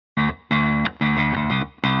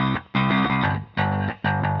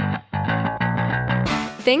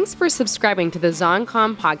Thanks for subscribing to the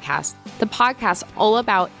ZonCon podcast, the podcast all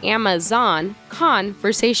about Amazon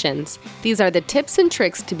conversations. These are the tips and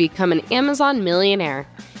tricks to become an Amazon millionaire.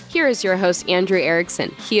 Here is your host, Andrew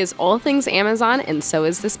Erickson. He is all things Amazon, and so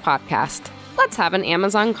is this podcast. Let's have an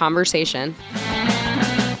Amazon conversation.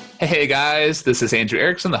 Hey guys, this is Andrew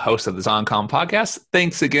Erickson, the host of the ZonCon podcast.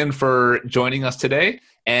 Thanks again for joining us today.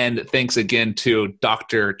 And thanks again to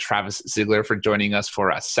Dr. Travis Zigler for joining us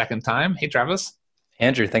for a second time. Hey, Travis.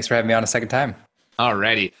 Andrew, thanks for having me on a second time.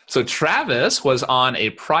 Alrighty. So Travis was on a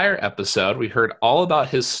prior episode. We heard all about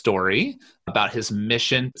his story, about his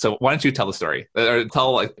mission. So why don't you tell the story? Or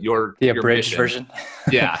tell like your abridged mission. Version?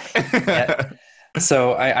 Yeah. Yeah.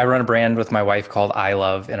 So I run a brand with my wife called I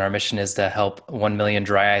Love, and our mission is to help 1 million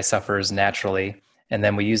dry eye sufferers naturally. And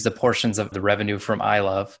then we use the portions of the revenue from I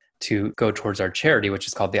Love to go towards our charity, which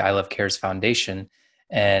is called the I Love Cares Foundation.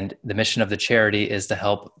 And the mission of the charity is to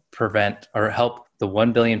help prevent or help the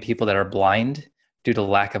 1 billion people that are blind due to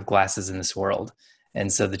lack of glasses in this world.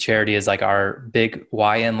 And so the charity is like our big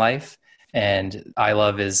why in life, and I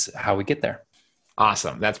Love is how we get there.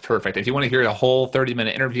 Awesome. That's perfect. If you want to hear a whole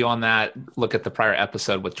 30-minute interview on that, look at the prior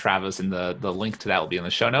episode with Travis, and the link to that will be in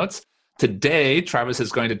the show notes. Today, Travis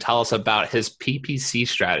is going to tell us about his PPC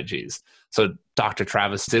strategies. So Dr.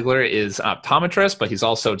 Travis Zigler is an optometrist, but he's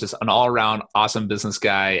also just an all-around awesome business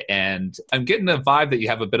guy. And I'm getting a vibe that you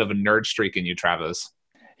have a bit of a nerd streak in you, Travis.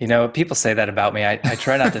 You know, people say that about me. I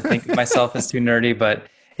try not to think of myself as too nerdy, but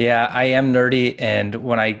yeah, I am nerdy. And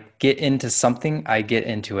when I get into something, I get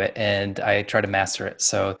into it and I try to master it.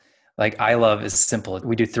 So like I Love is simple.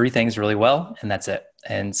 We do 3 things really well, and that's it.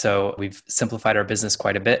 And so we've simplified our business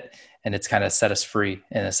quite a bit, and it's kind of set us free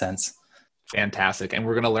in a sense. Fantastic. And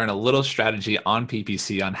we're going to learn a little strategy on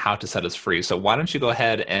PPC on how to set us free. So why don't you go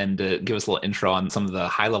ahead and give us a little intro on some of the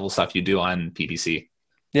high level stuff you do on PPC?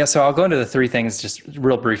 Yeah, so I'll go into the 3 things just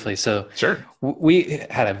real briefly. So sure. We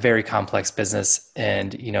had a very complex business,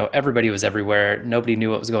 and everybody was everywhere. Nobody knew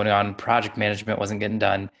what was going on. Project management wasn't getting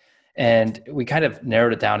done. And we kind of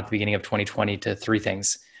narrowed it down at the beginning of 2020 to 3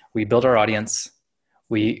 things. We build our audience,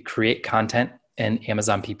 we create content, and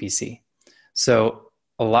Amazon PPC. So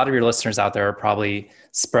a lot of your listeners out there are probably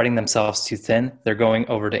spreading themselves too thin. They're going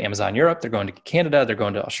over to Amazon Europe, they're going to Canada, they're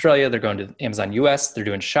going to Australia, they're going to Amazon US, they're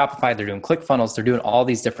doing Shopify, they're doing ClickFunnels, they're doing all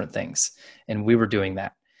these different things. And we were doing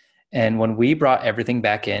that. And when we brought everything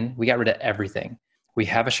back in, we got rid of everything. We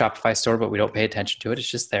have a Shopify store, but we don't pay attention to it. It's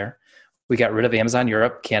just there. We got rid of Amazon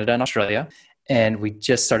Europe, Canada, and Australia. And we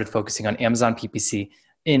just started focusing on Amazon PPC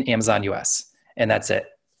in Amazon US. And that's it.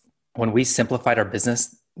 When we simplified our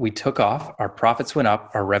business, we took off, our profits went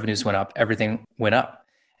up, our revenues went up, everything went up.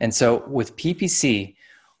 And so with PPC,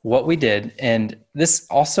 what we did, and this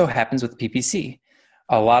also happens with PPC,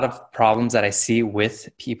 a lot of problems that I see with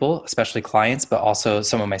people, especially clients, but also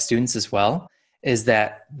some of my students as well, is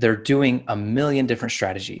that they're doing a million different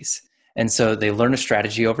strategies. And so they learn a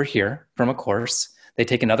strategy over here from a course, they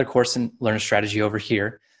take another course and learn a strategy over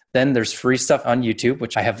here. Then there's free stuff on YouTube,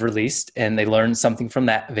 which I have released, and they learn something from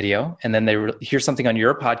that video. And then they hear something on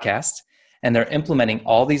your podcast, and they're implementing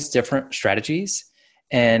all these different strategies,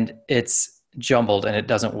 and it's jumbled and it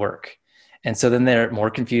doesn't work. And so then they're more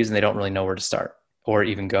confused and they don't really know where to start or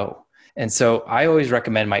even go. And so I always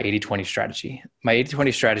recommend my 80-20 strategy. My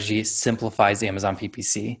 80-20 strategy simplifies Amazon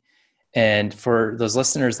PPC. And for those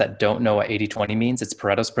listeners that don't know what 80-20 means, it's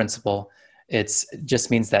Pareto's principle. It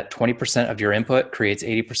just means that 20% of your input creates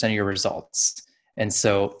 80% of your results. And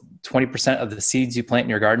so 20% of the seeds you plant in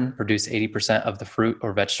your garden produce 80% of the fruit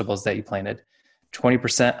or vegetables that you planted.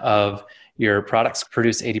 20% of your products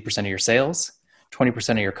produce 80% of your sales. 20%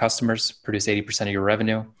 of your customers produce 80% of your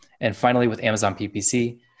revenue. And finally, with Amazon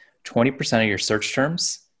PPC, 20% of your search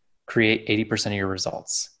terms create 80% of your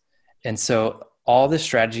results. And so all this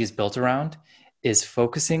strategy is built around is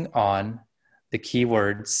focusing on the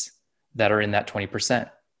keywords that are in that 20%.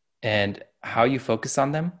 And how you focus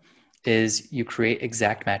on them is you create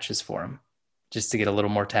exact matches for them. Just to get a little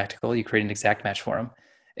more tactical, you create an exact match for them.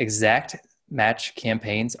 Exact match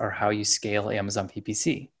campaigns are how you scale Amazon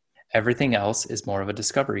PPC. Everything else is more of a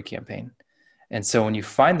discovery campaign. And so when you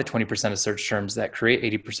find the 20% of search terms that create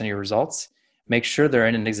 80% of your results, make sure they're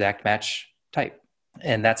in an exact match type.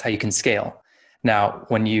 And that's how you can scale. Now,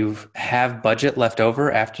 when you have budget left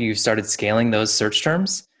over after you've started scaling those search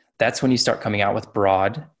terms, that's when you start coming out with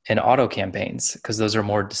broad and auto campaigns, because those are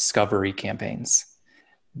more discovery campaigns.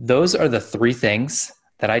 Those are the 3 things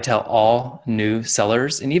that I tell all new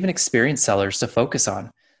sellers and even experienced sellers to focus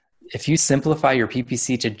on. If you simplify your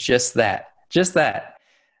PPC to just that,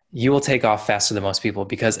 you will take off faster than most people,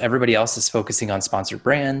 because everybody else is focusing on sponsored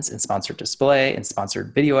brands and sponsored display and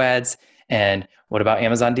sponsored video ads And what about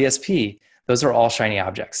Amazon DSP? Those are all shiny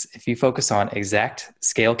objects. If you focus on exact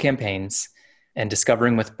scale campaigns and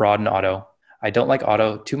discovering with broad and auto, I don't like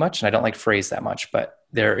auto too much and I don't like phrase that much, but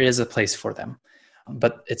there is a place for them.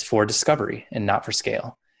 But it's for discovery and not for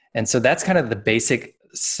scale. And so that's kind of the basic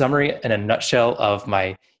summary in a nutshell of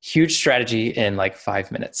my huge strategy in like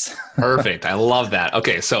 5 minutes. Perfect. I love that.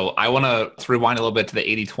 Okay, so I want to rewind a little bit to the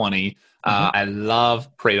 80-20. I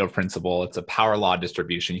love Pareto principle. It's a power law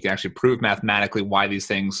distribution. You can actually prove mathematically why these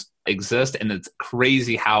things exist. And it's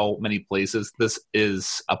crazy how many places this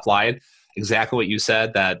is applied. Exactly what you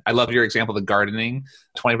said. That I love your example of the gardening.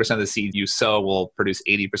 20% of the seed you sow will produce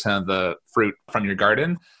 80% of the fruit from your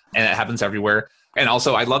garden. And it happens everywhere. And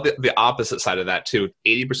also, I love the opposite side of that too.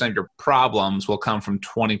 80% of your problems will come from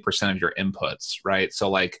 20% of your inputs, right? So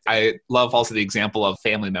like, I love also the example of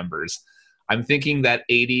family members. I'm thinking that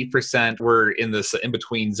 80% we're in this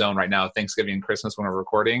in-between zone right now, Thanksgiving and Christmas when we're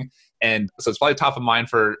recording. And so it's probably top of mind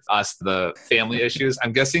for us, the family issues.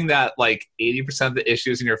 I'm guessing that like 80% of the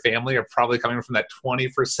issues in your family are probably coming from that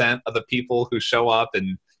 20% of the people who show up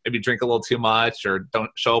and maybe drink a little too much or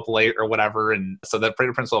don't show up late or whatever. And so the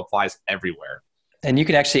Pareto principle applies everywhere. And you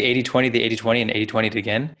can actually 80-20 the 80-20 and 80-20 it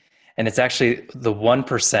again. And it's actually the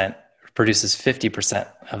 1% produces 50%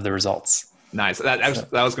 of the results. Nice. That was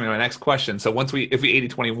going to be my next question. So if we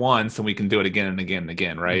 80-20 once, then we can do it again and again and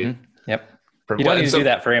again, right? Mm-hmm. Yep. You don't need to do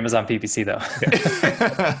that for Amazon PPC though.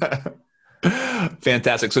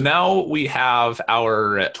 Fantastic. So now we have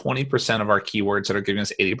our 20% of our keywords that are giving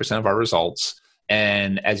us 80% of our results.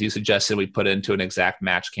 And as you suggested, we put it into an exact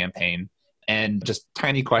match campaign. And just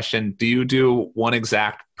tiny question, do you do one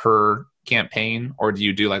exact per campaign or do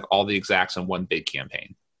you do like all the exacts in one big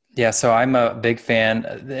campaign? Yeah, so I'm a big fan,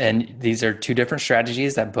 and these are two different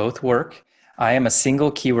strategies that both work. I am a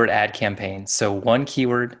single keyword ad campaign. So one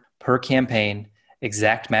keyword per campaign,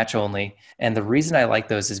 exact match only. And the reason I like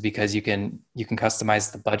those is because you can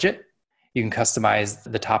customize the budget. You can customize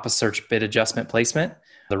the top of search bid adjustment placement,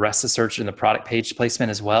 the rest of search and the product page placement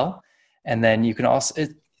as well. And then you can also,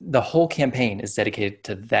 the whole campaign is dedicated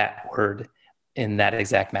to that word in that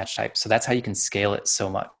exact match type. So that's how you can scale it so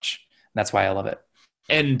much. That's why I love it.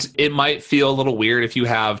 And it might feel a little weird if you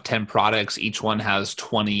have 10 products, each one has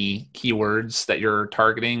 20 keywords that you're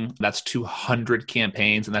targeting. That's 200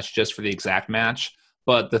 campaigns, and that's just for the exact match.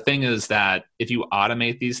 But the thing is that if you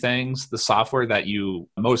automate these things,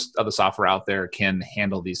 most of the software out there can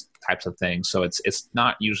handle these types of things. So it's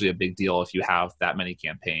not usually a big deal if you have that many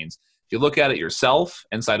campaigns. If you look at it yourself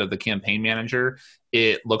inside of the campaign manager,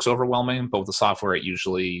 it looks overwhelming, but with the software, it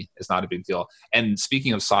usually is not a big deal. And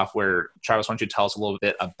speaking of software, Travis, why don't you tell us a little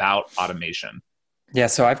bit about automation? Yeah,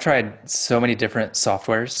 so I've tried so many different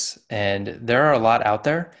softwares, and there are a lot out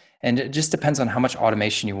there. And it just depends on how much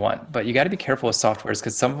automation you want. But you got to be careful with softwares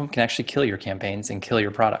because some of them can actually kill your campaigns and kill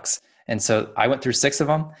your products. And so I went through 6 of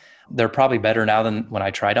them. They're probably better now than when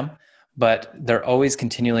I tried them, but they're always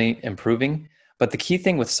continually improving. But the key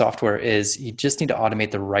thing with software is you just need to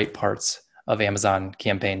automate the right parts of Amazon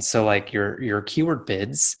campaigns. So like your keyword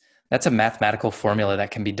bids, that's a mathematical formula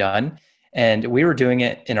that can be done. And we were doing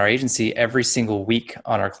it in our agency every single week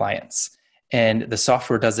on our clients. And the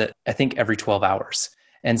software does it, I think, every 12 hours.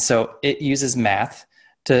 And so it uses math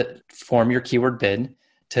to form your keyword bid,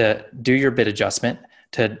 to do your bid adjustment,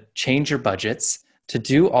 to change your budgets, to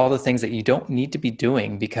do all the things that you don't need to be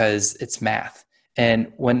doing because it's math.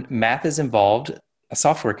 And when math is involved, a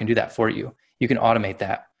software can do that for you. You can automate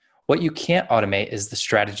that. What you can't automate is the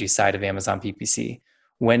strategy side of Amazon PPC.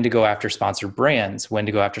 When to go after sponsored brands, when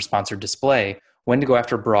to go after sponsored display, when to go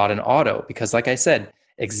after broad and auto. Because like I said,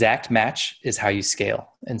 exact match is how you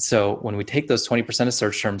scale. And so when we take those 20% of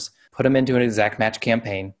search terms, put them into an exact match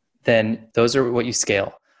campaign, then those are what you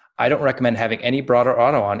scale. I don't recommend having any broad or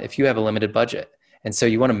auto on if you have a limited budget. And so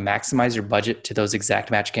you want to maximize your budget to those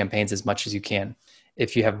exact match campaigns as much as you can.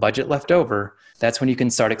 If you have budget left over, that's when you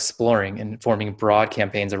can start exploring and forming broad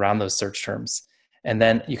campaigns around those search terms. And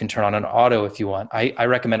then you can turn on an auto if you want. I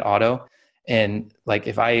recommend auto. And like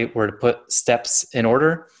if I were to put steps in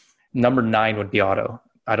order, number 9 would be auto.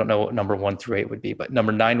 I don't know what number 1 through 8 would be, but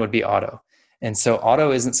number 9 would be auto. And so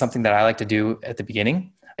auto isn't something that I like to do at the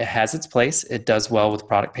beginning. It has its place. It does well with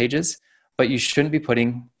product pages, but you shouldn't be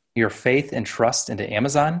putting your faith and trust into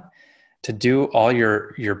Amazon to do all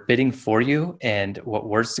your bidding for you and what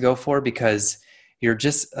words to go for, because you're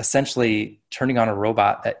just essentially turning on a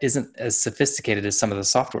robot that isn't as sophisticated as some of the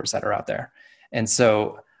softwares that are out there. And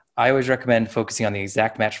so I always recommend focusing on the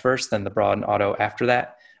exact match first, then the broad and auto after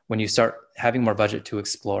that, when you start having more budget to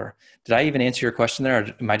explore. Did I even answer your question there, or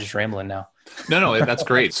am I just rambling now? No, that's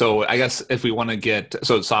great. So I guess if we want to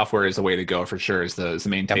so software is the way to go for sure is the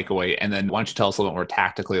main Yep. takeaway. And then why don't you tell us a little bit more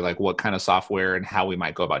tactically, like what kind of software and how we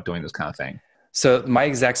might go about doing this kind of thing? So my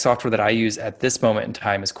exact software that I use at this moment in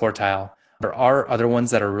time is Quartile. There are other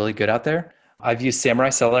ones that are really good out there. I've used Samurai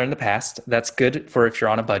Seller in the past. That's good for if you're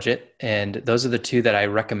on a budget. And those are the two that I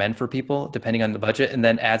recommend for people, depending on the budget. And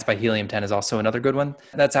then Ads by Helium 10 is also another good one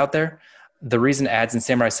that's out there. The reason Ads and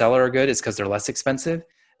Samurai Seller are good is because they're less expensive,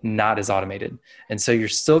 not as automated. And so you're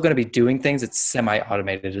still going to be doing things. It's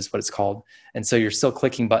semi-automated is what it's called. And so you're still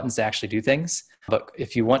clicking buttons to actually do things. But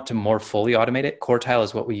if you want to more fully automate it, Quartile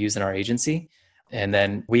is what we use in our agency. And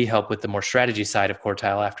then we help with the more strategy side of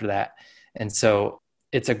Quartile after that. And so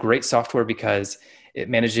it's a great software because it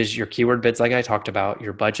manages your keyword bids, like I talked about,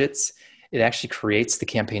 your budgets. It actually creates the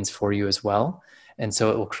campaigns for you as well. And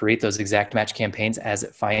so it will create those exact match campaigns as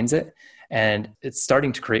it finds it. And it's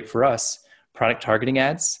starting to create for us product targeting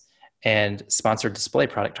ads and sponsored display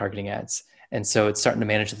product targeting ads. And so it's starting to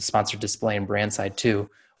manage the sponsored display and brand side too,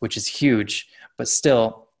 which is huge. But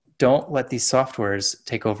still, don't let these softwares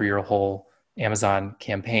take over your whole Amazon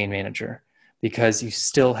campaign manager, because you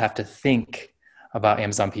still have to think about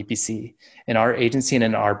Amazon PPC. In our agency and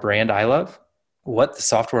in our brand, I Love, what the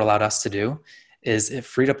software allowed us to do is it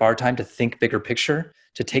freed up our time to think bigger picture,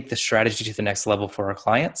 to take the strategy to the next level for our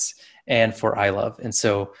clients and for I Love. And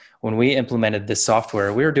so when we implemented this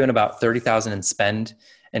software, we were doing about 30,000 in spend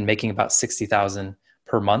and making about 60,000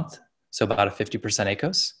 per month. So about a 50%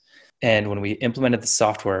 ACOS. And when we implemented the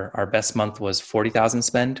software, our best month was 40,000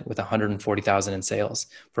 spend with 140,000 in sales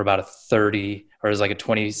for about a 30, or it was like a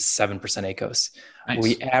 27% ACOS. Nice.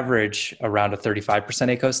 We average around a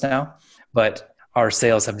 35% ACOS now, but our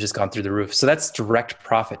sales have just gone through the roof. So that's direct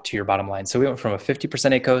profit to your bottom line. So we went from a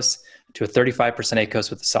 50% ACOS to a 35% ACOS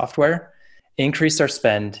with the software, increased our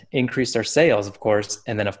spend, increased our sales, of course,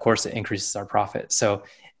 and then of course it increases our profit. So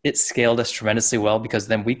it scaled us tremendously well, because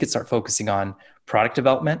then we could start focusing on product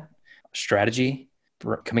development, strategy,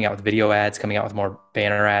 coming out with video ads, coming out with more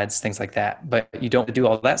banner ads, things like that. But you don't do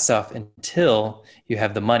all that stuff until you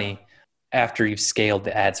have the money after you've scaled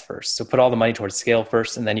the ads first. So put all the money towards scale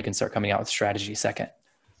first, and then you can start coming out with strategy second.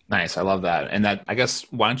 Nice. I love that. And that, I guess,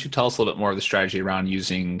 why don't you tell us a little bit more of the strategy around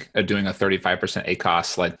doing a 35%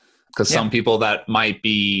 ACOS? Like, because some people that might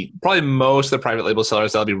be probably most of the private label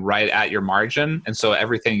sellers, they'll be right at your margin. And so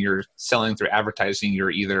everything you're selling through advertising, you're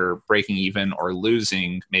either breaking even or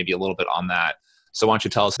losing maybe a little bit on that. So why don't you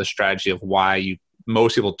tell us the strategy of why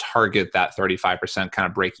most people target that 35% kind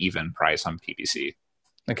of break even price on PPC?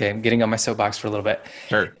 Okay, I'm getting on my soapbox for a little bit.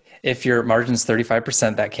 Sure. If your margin's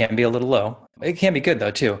 35%, that can be a little low. It can be good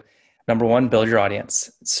though too. Number one, build your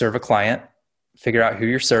audience. Serve a client, figure out who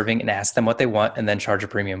you're serving and ask them what they want, and then charge a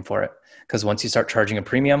premium for it. Because once you start charging a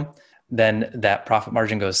premium, then that profit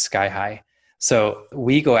margin goes sky high. So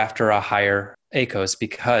we go after a higher ACOS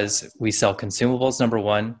because we sell consumables, number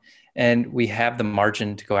one, and we have the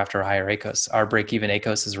margin to go after a higher ACOS. Our break-even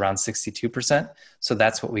ACOS is around 62%. So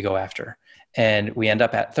that's what we go after. And we end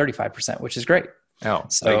up at 35%, which is great. Oh,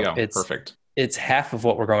 so there you go. Perfect. It's half of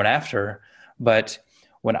what we're going after. But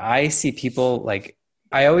when I see people like,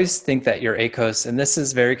 I always think that your ACOS, and this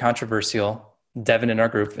is very controversial, Devin in our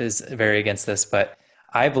group is very against this, but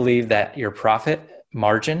I believe that your profit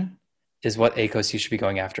margin is what ACOS you should be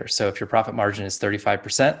going after. So if your profit margin is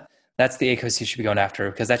 35%, that's the ACOS you should be going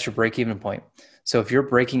after, because that's your break-even point. So if you're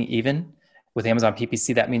breaking even with Amazon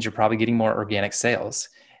PPC, that means you're probably getting more organic sales.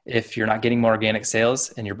 If you're not getting more organic sales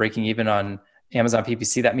and you're breaking even on Amazon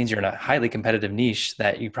PPC, that means you're in a highly competitive niche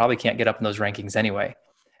that you probably can't get up in those rankings anyway.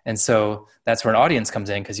 And so that's where an audience comes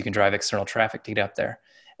in, because you can drive external traffic to get up there.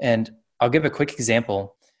 And I'll give a quick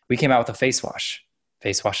example. We came out with a face wash.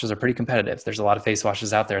 Face washes are pretty competitive. There's a lot of face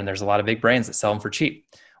washes out there, and there's a lot of big brands that sell them for cheap.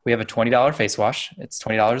 We have a $20 face wash. It's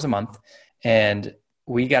 $20 a month. And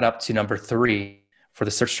we got up to number 3 for the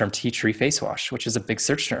search term tea tree face wash, which is a big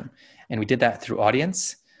search term. And we did that through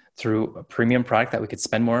audience, through a premium product that we could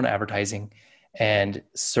spend more on advertising, and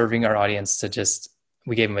serving our audience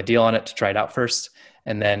we gave them a deal on it to try it out first.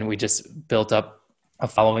 And then we just built up a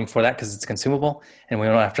following for that because it's consumable. And we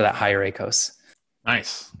went after that higher ACOS.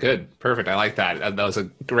 Nice. Good. Perfect. I like that. That was a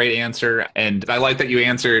great answer. And I like that you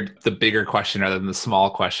answered the bigger question rather than the small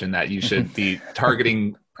question, that you should be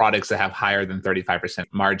targeting products that have higher than 35%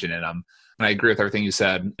 margin in them. And I agree with everything you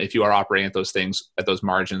said. If you are operating at those things, at those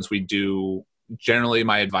margins, generally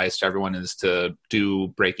my advice to everyone is to do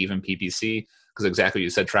break even PPC, because exactly what you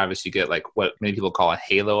said, Travis, you get like what many people call a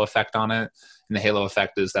halo effect on it. And the halo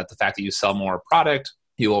effect is that the fact that you sell more product,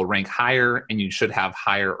 you will rank higher, and you should have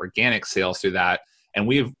higher organic sales through that. And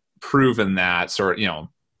we've proven that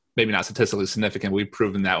maybe not statistically significant. We've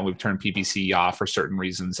proven that when we've turned PPC off for certain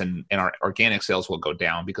reasons, and our organic sales will go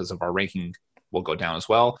down because of our ranking will go down as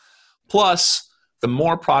well. Plus, the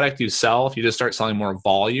more product you sell, if you just start selling more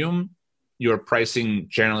volume, your pricing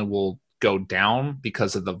generally will go down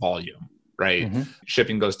because of the volume, right? Mm-hmm.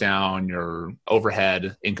 Shipping goes down, your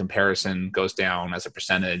overhead in comparison goes down as a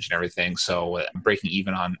percentage and everything. So breaking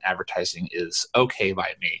even on advertising is okay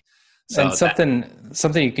by me. So And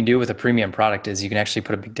something you can do with a premium product is you can actually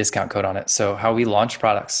put a big discount code on it. So how we launch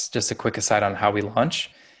products, just a quick aside on how we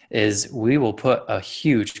launch, is we will put a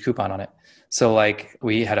huge coupon on it. So like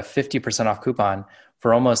we had a 50% off coupon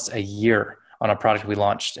for almost a year on a product we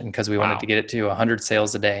launched, and because we wanted to get it to 100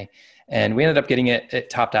 sales a day. And we ended up getting it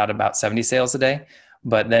topped out about 70 sales a day.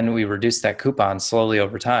 But then we reduced that coupon slowly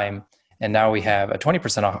over time. And now we have a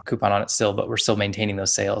 20% off coupon on it still, but we're still maintaining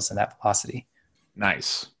those sales and that velocity.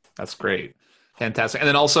 Nice. That's great. Fantastic. And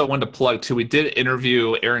then also wanted to plug too, we did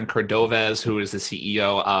interview Aaron Cordovez, who is the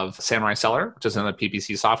CEO of Samurai Seller, which is another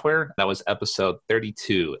PPC software. That was episode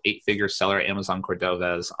 32, 8-figure seller, Amazon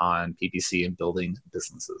Cordovez on PPC and building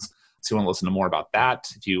businesses. So you want to listen to more about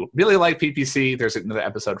that. If you really like PPC, there's another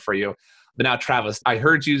episode for you. But now, Travis, I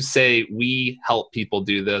heard you say we help people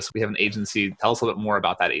do this. We have an agency. Tell us a little bit more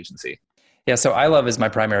about that agency. Yeah, so iLove is my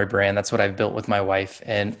primary brand. That's what I've built with my wife.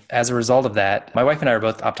 And as a result of that, my wife and I are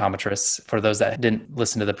both optometrists, for those that didn't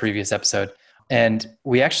listen to the previous episode. And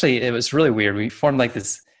it was really weird. We formed like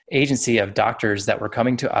this agency of doctors that were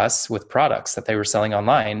coming to us with products that they were selling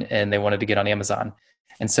online and they wanted to get on Amazon.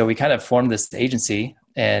 And so we kind of formed this agency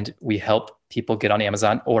and we help people get on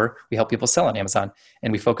Amazon, or we help people sell on Amazon,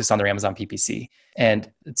 and we focus on their Amazon PPC.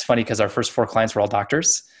 And it's funny because our first 4 clients were all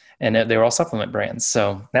doctors, and they were all supplement brands.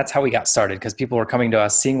 So that's how we got started, because people were coming to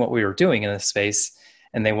us, seeing what we were doing in this space,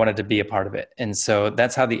 and they wanted to be a part of it. And so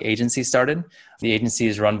that's how the agency started. The agency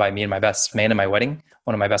is run by me and my best man in my wedding,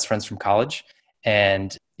 one of my best friends from college.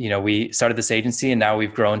 And, we started this agency, and now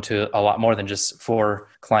we've grown to a lot more than just 4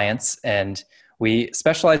 clients. And we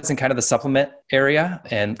specialize in kind of the supplement area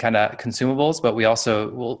and kind of consumables, but we also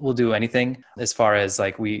we'll do anything as far as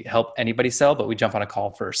like we help anybody sell, but we jump on a call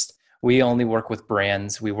first. We only work with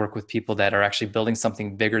brands. We work with people that are actually building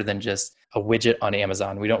something bigger than just a widget on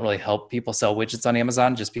Amazon. We don't really help people sell widgets on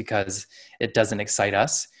Amazon just because it doesn't excite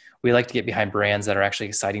us. We like to get behind brands that are actually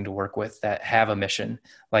exciting to work with, that have a mission.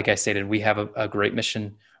 Like I stated, we have a great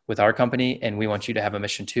mission with our company, and we want you to have a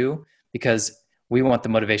mission too, because we want the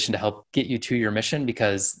motivation to help get you to your mission,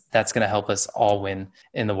 because that's going to help us all win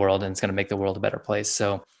in the world, and it's going to make the world a better place.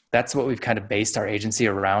 So that's what we've kind of based our agency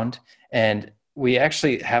around. And we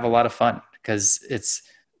actually have a lot of fun because it's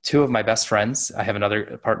 2 of my best friends. I have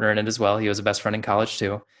another partner in it as well. He was a best friend in college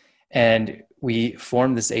too. And we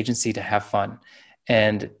formed this agency to have fun.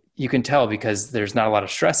 And you can tell because there's not a lot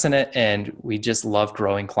of stress in it, and we just love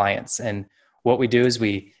growing clients. And what we do is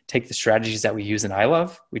we take the strategies that we use in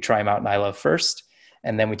iLove, we try them out in iLove first,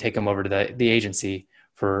 and then we take them over to the agency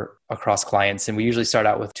for across clients. And we usually start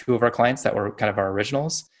out with 2 of our clients that were kind of our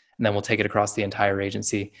originals, and then we'll take it across the entire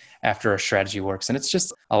agency after our strategy works. And it's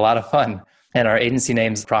just a lot of fun. And our agency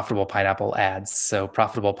name's Profitable Pineapple Ads. So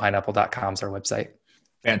profitablepineapple.com is our website.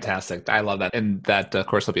 Fantastic. I love that. And that, of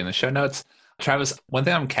course, will be in the show notes. Travis, one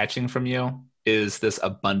thing I'm catching from you is this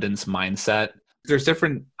abundance mindset. There's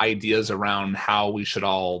different ideas around how we should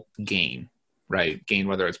all gain, right? Gain,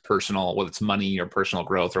 whether it's personal, whether it's money or personal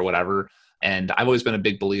growth or whatever. And I've always been a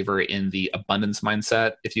big believer in the abundance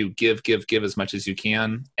mindset. If you give as much as you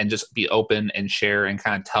can, and just be open and share and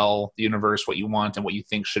kind of tell the universe what you want and what you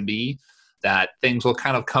think should be, that things will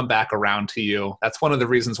kind of come back around to you. That's one of the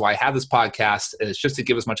reasons why I have this podcast, is just to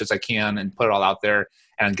give as much as I can and put it all out there.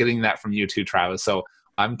 And I'm getting that from you too, Travis. So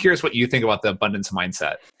I'm curious what you think about the abundance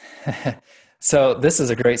mindset. So this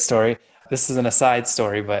is a great story. This is an aside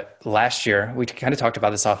story, but last year, we kind of talked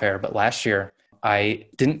about this off air, but last year I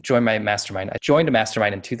didn't join my mastermind. I joined a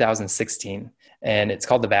mastermind in 2016, and it's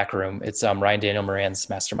called The Back Room. It's Ryan Daniel Moran's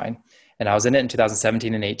mastermind. And I was in it in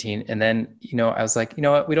 2017 and 18. And then, I was like, you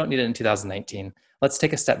know what? We don't need it in 2019. Let's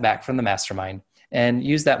take a step back from the mastermind and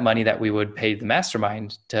use that money that we would pay the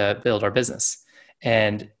mastermind to build our business.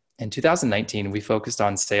 And in 2019, we focused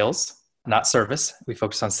on sales, not service. We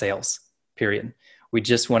focused on sales, period. We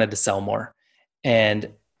just wanted to sell more.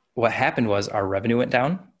 And what happened was our revenue went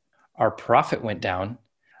down. Our profit went down.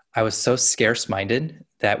 I was so scarce minded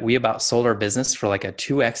that we about sold our business for like a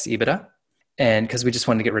 2x EBITDA. And because we just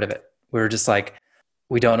wanted to get rid of it. We were just like,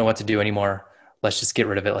 we don't know what to do anymore. Let's just get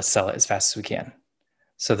rid of it. Let's sell it as fast as we can.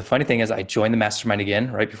 So the funny thing is, I joined the mastermind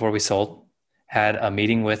again right before we sold, had a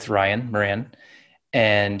meeting with Ryan Moran,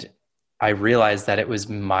 and I realized that it was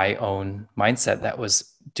my own mindset that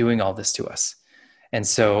was doing all this to us. And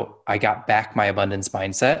so I got back my abundance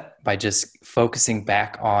mindset by just focusing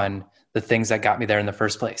back on the things that got me there in the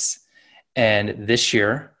first place. And this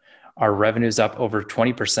year, our revenue's up over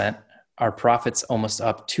 20%. Our profits almost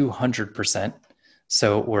up 200%.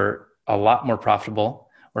 So we're a lot more profitable.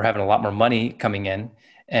 We're having a lot more money coming in,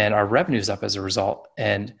 and our revenue's up as a result.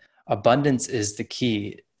 And abundance is the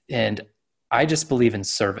key. And I just believe in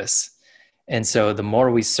service. And so the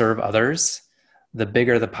more we serve others, the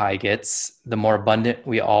bigger the pie gets, the more abundant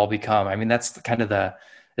we all become. I mean, that's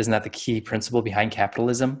isn't that the key principle behind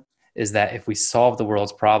capitalism? Is that if we solve the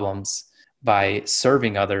world's problems by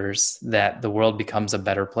serving others, that the world becomes a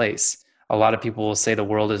better place. A lot of people will say the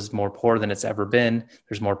world is more poor than it's ever been.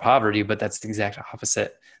 There's more poverty, but that's the exact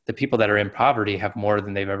opposite. The people that are in poverty have more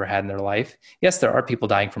than they've ever had in their life. Yes, there are people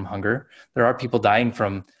dying from hunger. There are people dying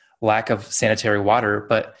from lack of sanitary water,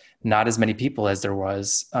 but not as many people as there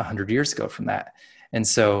was 100 years ago from that. And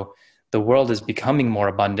so the world is becoming more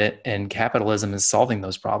abundant, and capitalism is solving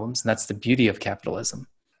those problems. And that's the beauty of capitalism.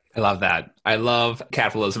 I love that. I love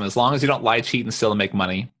capitalism. As long as you don't lie, cheat, and steal to make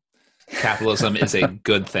money, capitalism is a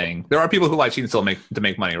good thing. There are people who lie, cheat, and steal to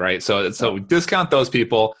make money, right? So we discount those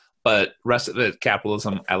people, but rest of it,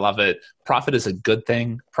 capitalism, I love it. Profit is a good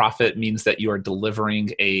thing. Profit means that you're delivering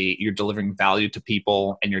value to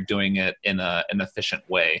people, and you're doing it in an efficient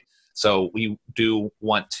way. So we do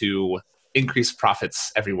want to increase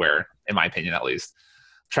profits everywhere, in my opinion, at least.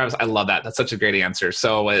 Travis, I love that. That's such a great answer.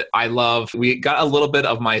 So we got a little bit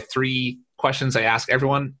of my 3 questions I ask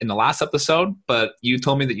everyone in the last episode, but you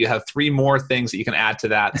told me that you have 3 more things that you can add to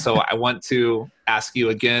that. So I want to ask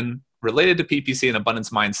you again, related to PPC and abundance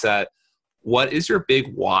mindset, what is your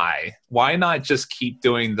big why? Why not just keep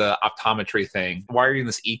doing the optometry thing? Why are you in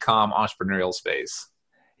this e-com entrepreneurial space?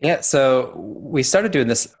 Yeah, so we started doing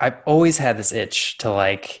this. I've always had this itch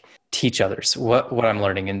to teach others what I'm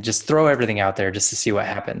learning and just throw everything out there just to see what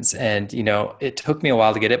happens. And, it took me a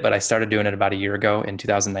while to get it, but I started doing it about a year ago in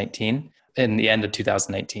 2019, in the end of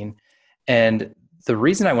 2019. And the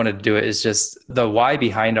reason I wanted to do it is just the why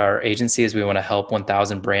behind our agency is we want to help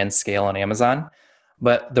 1,000 brands scale on Amazon.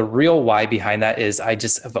 But the real why behind that is I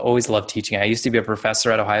just have always loved teaching. I used to be a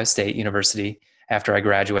professor at Ohio State University after I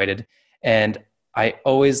graduated, and I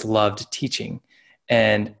always loved teaching.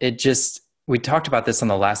 And we talked about this on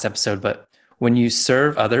the last episode, but when you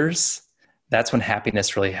serve others, that's when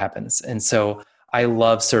happiness really happens. And so I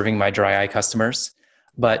love serving my dry eye customers,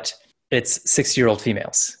 but it's 60-year-old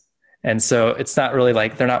females. And so it's not really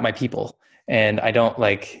they're not my people. And I don't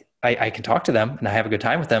I can talk to them and I have a good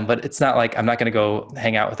time with them, but it's not I'm not going to go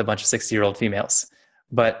hang out with a bunch of 60-year-old females.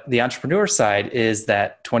 But the entrepreneur side is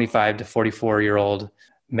that 25 to 44-year-old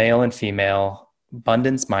male and female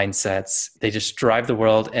abundance mindsets. They just drive the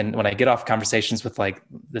world. And when I get off conversations with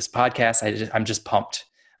this podcast, I'm just pumped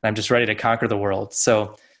and I'm just ready to conquer the world.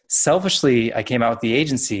 So selfishly, I came out with the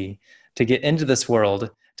agency to get into this world,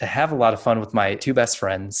 to have a lot of fun with my 2 best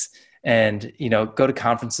friends and, go to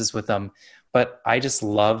conferences with them. But I just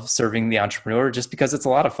love serving the entrepreneur just because it's a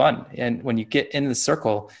lot of fun. And when you get in the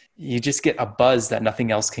circle, you just get a buzz that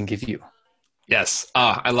nothing else can give you. Yes.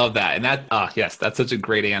 I love that. And yes, that's such a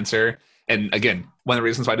great answer. And again, one of the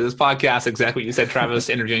reasons why I do this podcast, exactly what you said, Travis,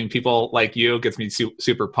 interviewing people like you gets me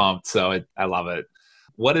super pumped. So I love it.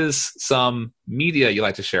 What is some media you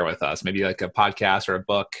like to share with us? Maybe a podcast or a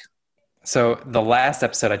book? So the last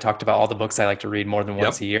episode, I talked about all the books I like to read more than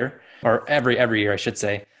once a year, or every year, I should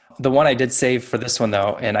say. The one I did save for this one,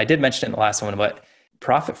 though, and I did mention it in the last one, but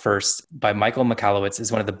Profit First by Michael Michalowicz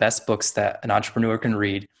is one of the best books that an entrepreneur can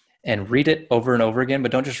read, and read it over and over again.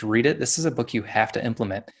 But don't just read it. This is a book you have to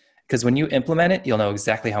implement, because when you implement it, you'll know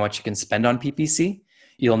exactly how much you can spend on PPC.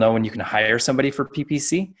 You'll know when you can hire somebody for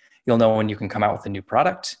PPC. You'll know when you can come out with a new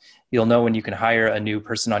product. You'll know when you can hire a new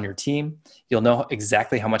person on your team. You'll know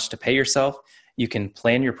exactly how much to pay yourself. You can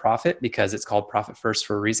plan your profit because it's called Profit First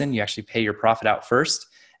for a reason. You actually pay your profit out first,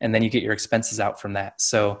 and then you get your expenses out from that.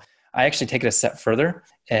 So I actually take it a step further,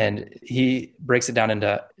 and he breaks it down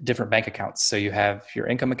into different bank accounts. So you have your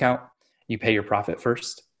income account, you pay your profit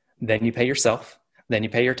first, then you pay yourself, then you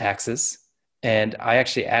pay your taxes. And I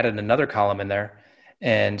actually added another column in there,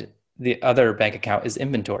 and the other bank account is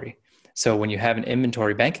inventory. So when you have an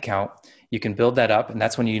inventory bank account, you can build that up, and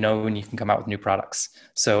that's when you know when you can come out with new products.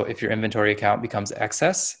 So if your inventory account becomes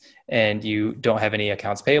excess and you don't have any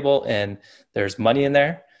accounts payable and there's money in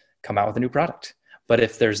there, come out with a new product. But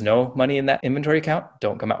if there's no money in that inventory account,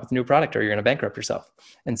 don't come out with a new product or you're going to bankrupt yourself.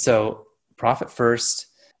 And so Profit First,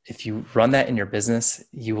 if you run that in your business,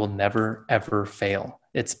 you will never, ever fail.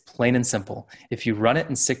 It's plain and simple. If you run it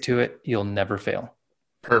and stick to it, you'll never fail.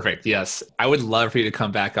 Perfect. Yes. I would love for you to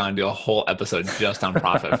come back on and do a whole episode just on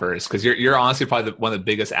profit first, because you're honestly probably one of the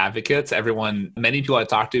biggest advocates. Many people I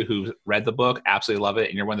talked to who read the book absolutely love it.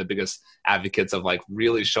 And you're one of the biggest advocates of like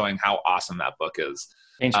really showing how awesome that book is.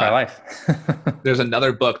 Changed my life. There's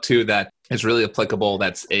another book too that is really applicable.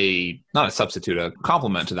 That's not a substitute, a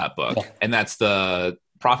complement to that book. And that's the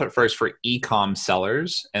Profit First for E-com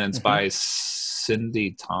Sellers. And it's by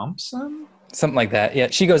Cindy Thompson. Something like that. Yeah.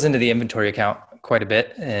 She goes into the inventory account quite a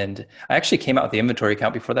bit. And I actually came out with the inventory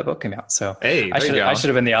account before that book came out. So I should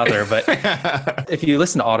have been the author. But if you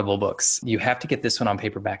listen to Audible books, you have to get this one on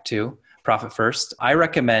paperback too. Profit First. I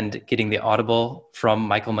recommend getting the Audible from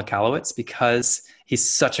Michael Michalowicz because he's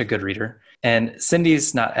such a good reader. And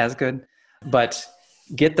Cindy's not as good, but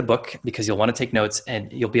get the book because you'll want to take notes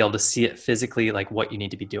and you'll be able to see it physically, like what you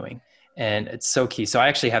need to be doing. And it's so key. So I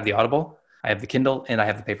actually have the Audible, I have the Kindle, and I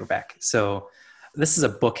have the paperback. So this is a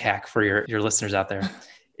book hack for your listeners out there.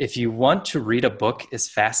 If you want to read a book as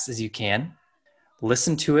fast as you can,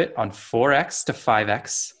 listen to it on 4x to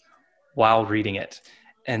 5x while reading it.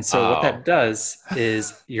 And so what that does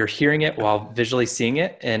is you're hearing it while visually seeing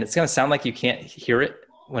it. And it's going to sound like you can't hear it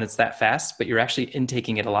when it's that fast, but you're actually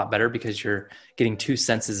intaking it a lot better because you're getting two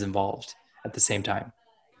senses involved at the same time.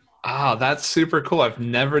 Oh, that's super cool. I've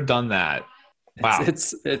never done that. Wow.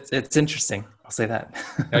 It's interesting. I'll say that.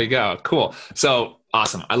 There you go. Cool. So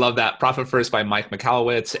awesome. I love that. Profit First by Mike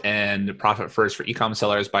Michalowicz and Profit First for E-com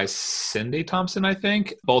Sellers by Cindy Thompson, I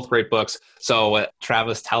think. Both great books. So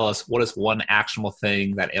Travis, tell us, what is one actionable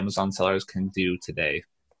thing that Amazon sellers can do today?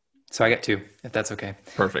 So I got two, if that's okay.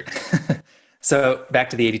 Perfect. So back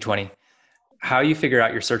to the 80-20. How you figure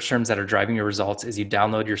out your search terms that are driving your results is you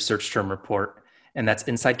download your search term report, and that's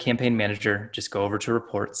inside Campaign Manager. Just go over to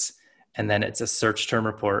reports, and then it's a search term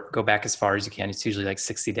report. Go back as far as you can. It's usually like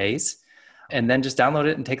 60 days. And then just download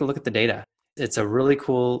it and take a look at the data. It's a really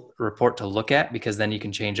cool report to look at because then you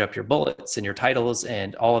can change up your bullets and your titles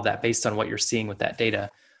and all of that based on what you're seeing with that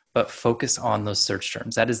data. But focus on those search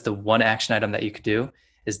terms. That is the one action item that you could do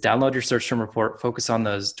is download your search term report, focus on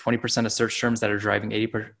those 20% of search terms that are driving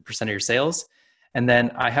 80% of your sales. And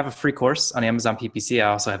then I have a free course on Amazon PPC.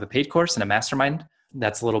 I also have a paid course and a mastermind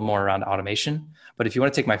that's a little more around automation. But if you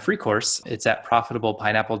want to take my free course, it's at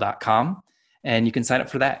profitablepineapple.com. And you can sign up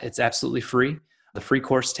for that. It's absolutely free. The free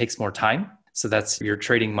course takes more time. So you're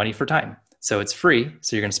trading money for time. So it's free.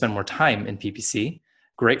 So you're going to spend more time in PPC.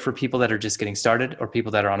 Great for people that are just getting started or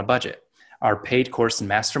people that are on a budget. Our paid course and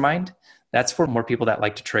mastermind, that's for more people that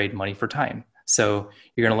like to trade money for time. So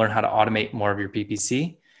you're going to learn how to automate more of your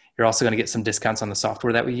PPC. You're also going to get some discounts on the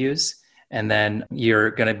software that we use. And then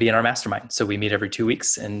you're going to be in our mastermind. So we meet every 2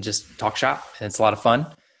 weeks and just talk shop. And it's a lot of fun.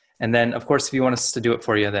 And then, of course, if you want us to do it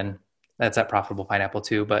for you, then that's at Profitable Pineapple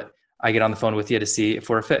too. But I get on the phone with you to see if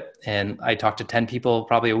we're a fit. And I talk to 10 people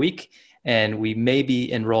probably a week. And we maybe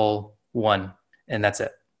enroll one. And that's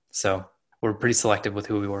it. So we're pretty selective with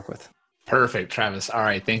who we work with. Perfect, Travis. All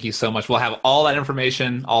right. Thank you so much. We'll have all that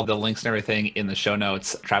information, all the links and everything in the show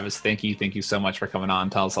notes. Travis, thank you. Thank you so much for coming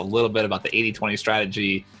on. Tell us a little bit about the 80-20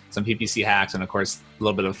 strategy, some PPC hacks, and of course, a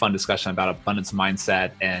little bit of fun discussion about abundance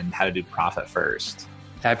mindset and how to do profit first.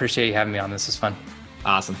 I appreciate you having me on. This was fun.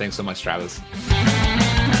 Awesome. Thanks so much, Travis.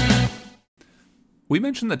 We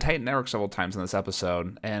mentioned the Titan Network several times in this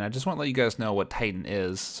episode, and I just want to let you guys know what Titan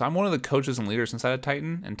is. So I'm one of the coaches and leaders inside of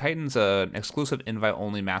Titan, and Titan's an exclusive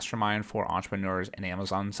invite-only mastermind for entrepreneurs and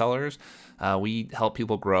Amazon sellers. We help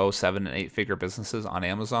people grow 7- and 8-figure businesses on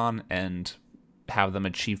Amazon and have them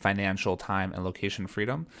achieve financial, time, and location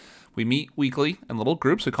freedom. We meet weekly in little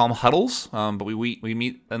groups. We call them huddles, but we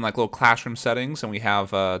meet in like little classroom settings, and we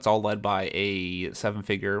have it's all led by a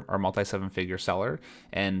 7-figure or multi-7-figure seller.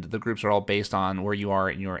 And the groups are all based on where you are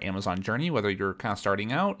in your Amazon journey, whether you're kind of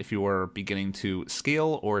starting out, if you are beginning to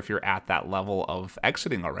scale, or if you're at that level of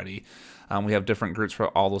exiting already. We have different groups for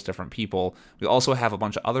all those different people. We also have a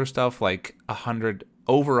bunch of other stuff like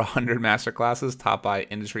over 100 masterclasses taught by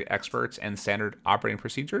industry experts and standard operating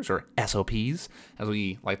procedures, or SOPs, as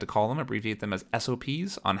we like to call them, abbreviate them as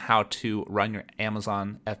SOPs, on how to run your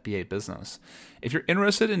Amazon FBA business. If you're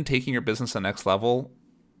interested in taking your business to the next level,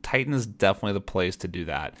 Titan is definitely the place to do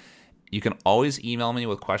that. You can always email me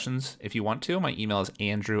with questions if you want to. My email is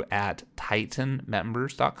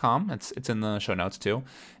andrew@titanmembers.com. It's in the show notes too.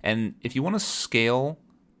 And if you want to scale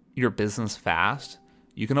your business fast,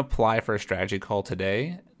 you can apply for a strategy call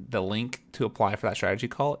today. The link to apply for that strategy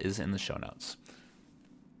call is in the show notes.